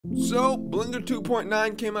So, Blender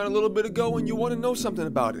 2.9 came out a little bit ago and you want to know something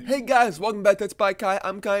about it. Hey guys, welcome back to TutsByKai.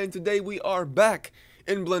 I'm Kai and today we are back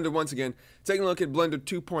in Blender once again, taking a look at Blender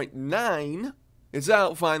 2.9. It's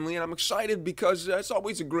out finally and I'm excited because it's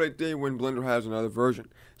always a great day when Blender has another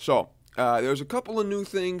version. So, there's a couple of new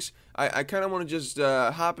things. I kind of want to just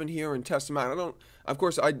hop in here and test them out. Of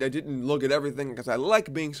course, I didn't look at everything because I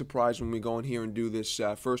like being surprised when we go in here and do this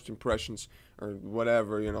first impressions or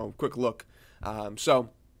whatever, you know, quick look.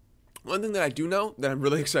 One thing that I do know that I'm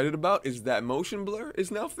really excited about is that motion blur is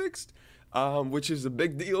now fixed, which is a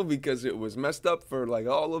big deal because it was messed up for like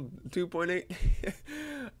all of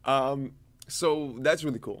 2.8. So that's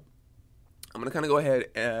really cool. I'm gonna kind of go ahead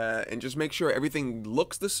and just make sure everything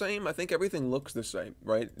looks the same. I think everything looks the same,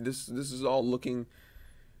 right? This is all looking.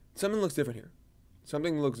 Something looks different here.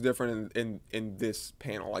 Something looks different in this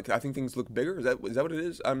panel. Like I think things look bigger. Is that what it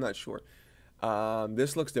is? I'm not sure.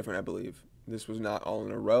 This looks different, I believe. This was not all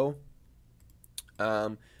in a row.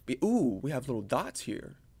 Ooh, we have little dots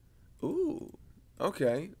here. Ooh,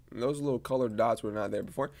 okay. Those little colored dots were not there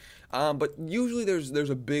before. But usually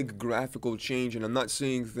there's a big graphical change, and I'm not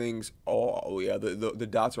seeing things. Oh yeah, the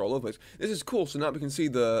dots are all over the place. This is cool. So now we can see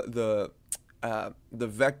the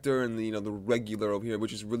vector and the the regular over here,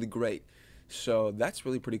 which is really great. So that's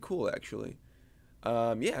really pretty cool, actually.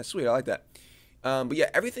 Yeah, sweet. I like that. But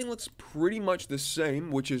yeah, everything looks pretty much the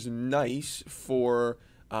same, which is nice for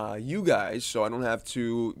you guys, so I don't have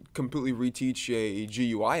to completely reteach a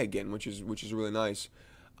GUI again, which is really nice.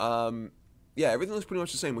 Yeah, everything looks pretty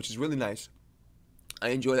much the same, which is really nice. I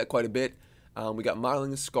enjoy that quite a bit. We got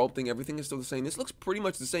modeling and sculpting, everything is still the same. This looks pretty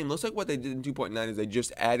much the same. Looks like what they did in 2.9 is they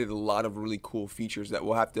just added a lot of really cool features that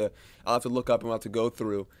I'll have to look up and we'll have to go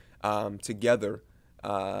through together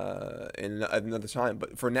in another time.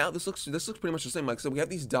 But for now, this looks pretty much the same. Like I said, we have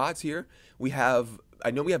these dots here. I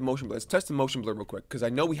know we have motion blur. Let's test the motion blur real quick because I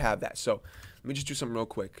know we have that. So let me just do something real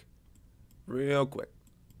quick. There,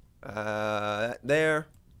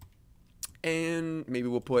 and maybe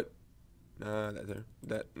we'll put that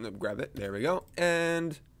there. No, grab it. There we go.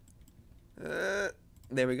 And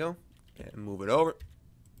there we go. And move it over.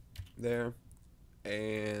 There,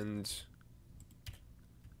 and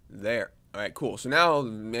there. All right, cool. So now the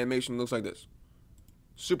animation looks like this.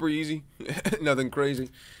 Super easy, nothing crazy.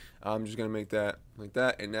 I'm just gonna make that like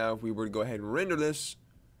that, and now if we were to go ahead and render this,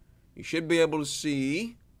 you should be able to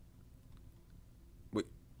see. Wait,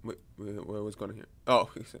 what's going on here? Oh,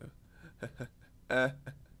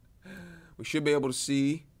 we should be able to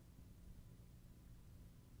see.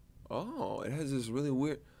 Oh, it has this really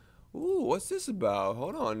weird. Ooh, what's this about?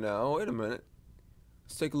 Hold on now, wait a minute.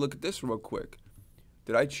 Let's take a look at this real quick.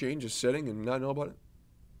 Did I change a setting and not know about it?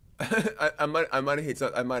 I might have hit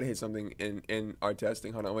something in our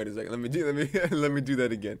testing. Hold on, wait a second. Let me do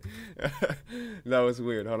that again. That was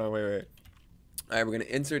weird. Hold on, wait. All right, we're gonna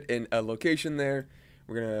insert in a location there.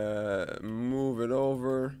 We're gonna move it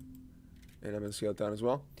over, and I'm gonna scale it down as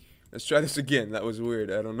well. Let's try this again. That was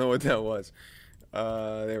weird. I don't know what that was.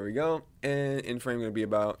 There we go. And in frame gonna be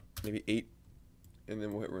about maybe 8, and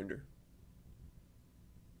then we'll hit render.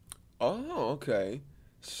 Oh, okay.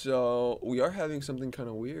 So we are having something kind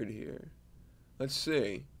of weird here. Let's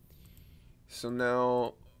see. So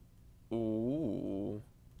now, ooh,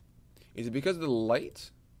 is it because of the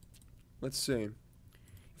light? Let's see.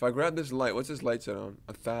 If I grab this light, what's this light set on?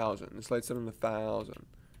 1000. This light's set on 1000.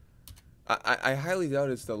 I highly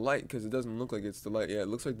doubt it's the light because it doesn't look like it's the light. Yeah, it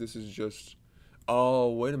looks like this is just.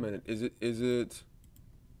 Oh, wait a minute. Is it? It's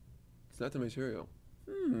not the material.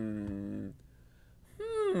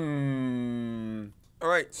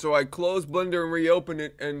 Alright, so I closed Blender and reopened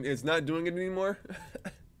it, and it's not doing it anymore?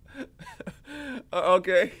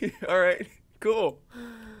 Okay, alright, cool.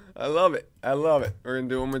 I love it. We're going to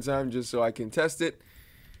do it one more time just so I can test it.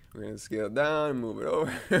 We're going to scale it down and move it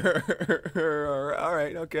over.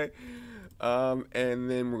 Alright, okay. And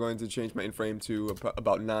then we're going to change my in-frame to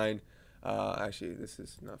about 9. Actually, this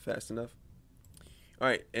is not fast enough.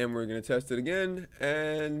 Alright, and we're going to test it again,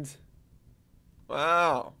 and...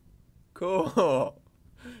 Wow, cool.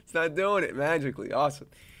 It's not doing it magically. Awesome.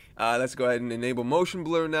 Let's go ahead and enable motion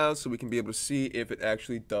blur now so we can be able to see if it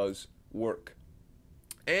actually does work.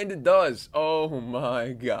 And it does. Oh my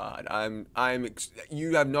god.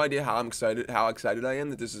 You have no idea how excited I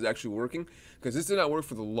am that this is actually working, because this did not work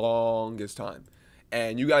for the longest time.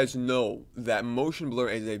 And you guys know that motion blur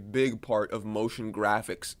is a big part of motion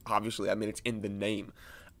graphics. Obviously, I mean, it's in the name.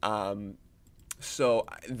 So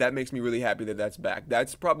that makes me really happy that that's back.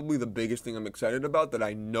 That's probably the biggest thing I'm excited about that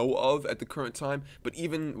I know of at the current time. But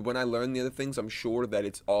even when I learn the other things, I'm sure that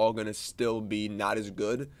it's all going to still be not as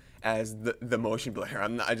good as the motion blur.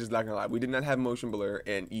 I just not gonna lie. We did not have motion blur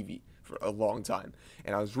in Eevee for a long time,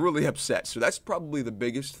 and I was really upset. So that's probably the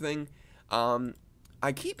biggest thing.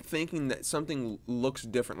 I keep thinking that something looks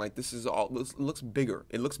different. Like this is all looks bigger.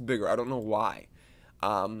 It looks bigger. I don't know why.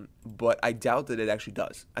 But I doubt that it actually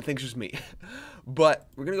does. I think it's just me. But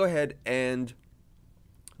we're gonna go ahead and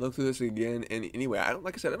look through this again. And anyway,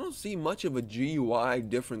 like I said, I don't see much of a GUI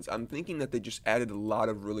difference. I'm thinking that they just added a lot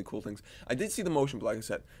of really cool things. I did see the motion, but like I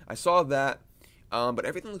said, I saw that. But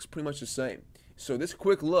everything looks pretty much the same. So this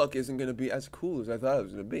quick look isn't gonna be as cool as I thought it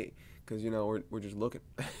was gonna be. Because, you know, we're just looking.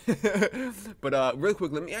 But real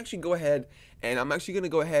quick, let me actually go ahead, and I'm actually going to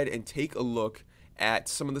go ahead and take a look at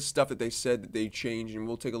some of the stuff that they said that they changed, and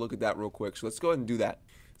we'll take a look at that real quick. So let's go ahead and do that.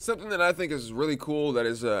 Something that I think is really cool,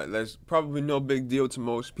 that's probably no big deal to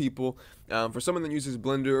most people. For someone that uses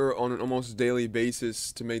Blender on an almost daily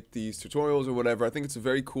basis to make these tutorials or whatever, I think it's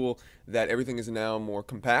very cool that everything is now more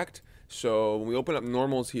compact. So when we open up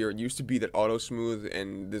normals here, it used to be that auto smooth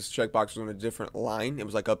and this checkbox was on a different line. It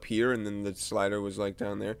was like up here, and then the slider was like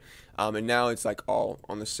down there. And now it's like all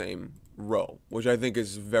on the same row, which I think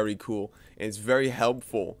is very cool. And it's very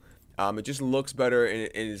helpful. It just looks better, and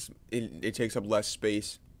it takes up less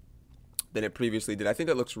space than it previously did. I think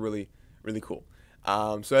that looks really, really cool.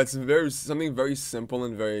 So that's something very simple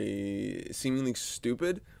and very seemingly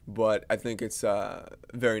stupid, but I think it's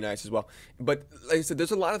very nice as well. But like I said,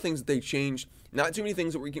 there's a lot of things that they changed. Not too many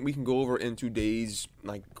things that we can go over in today's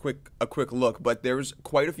a quick look, but there's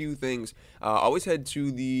quite a few things. Always head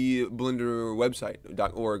to the Blender website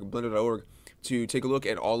blender.org to take a look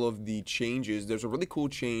at all of the changes. There's a really cool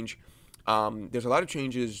change. There's a lot of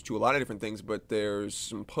changes to a lot of different things, but there's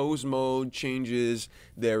some pose mode changes.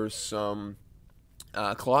 There's some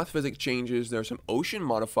cloth physics changes. There's some ocean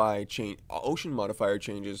modifier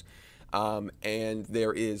changes, and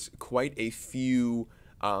there is quite a few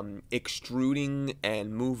extruding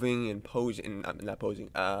and moving and posing, not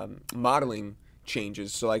posing, modeling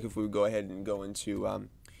changes. So like if we go ahead and go into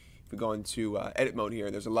edit mode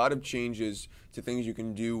here, there's a lot of changes to things you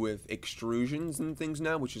can do with extrusions and things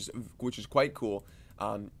now, which is quite cool.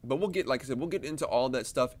 But we'll get, like I said, we'll get into all that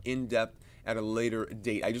stuff in depth at a later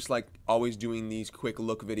date. I just like always doing these quick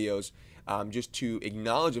look videos, just to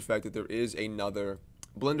acknowledge the fact that there is another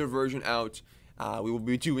Blender version out. We will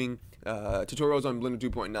be doing tutorials on Blender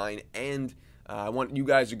 2.9, and I want you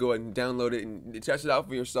guys to go ahead and download it and test it out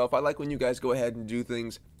for yourself. I like when you guys go ahead and do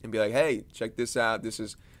things and be like, hey, check this out. This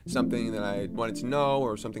is something that I wanted to know,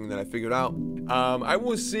 or something that I figured out. I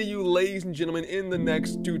will see you, ladies and gentlemen, in the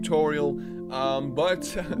next tutorial.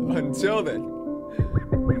 But until then,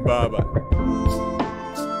 bye-bye.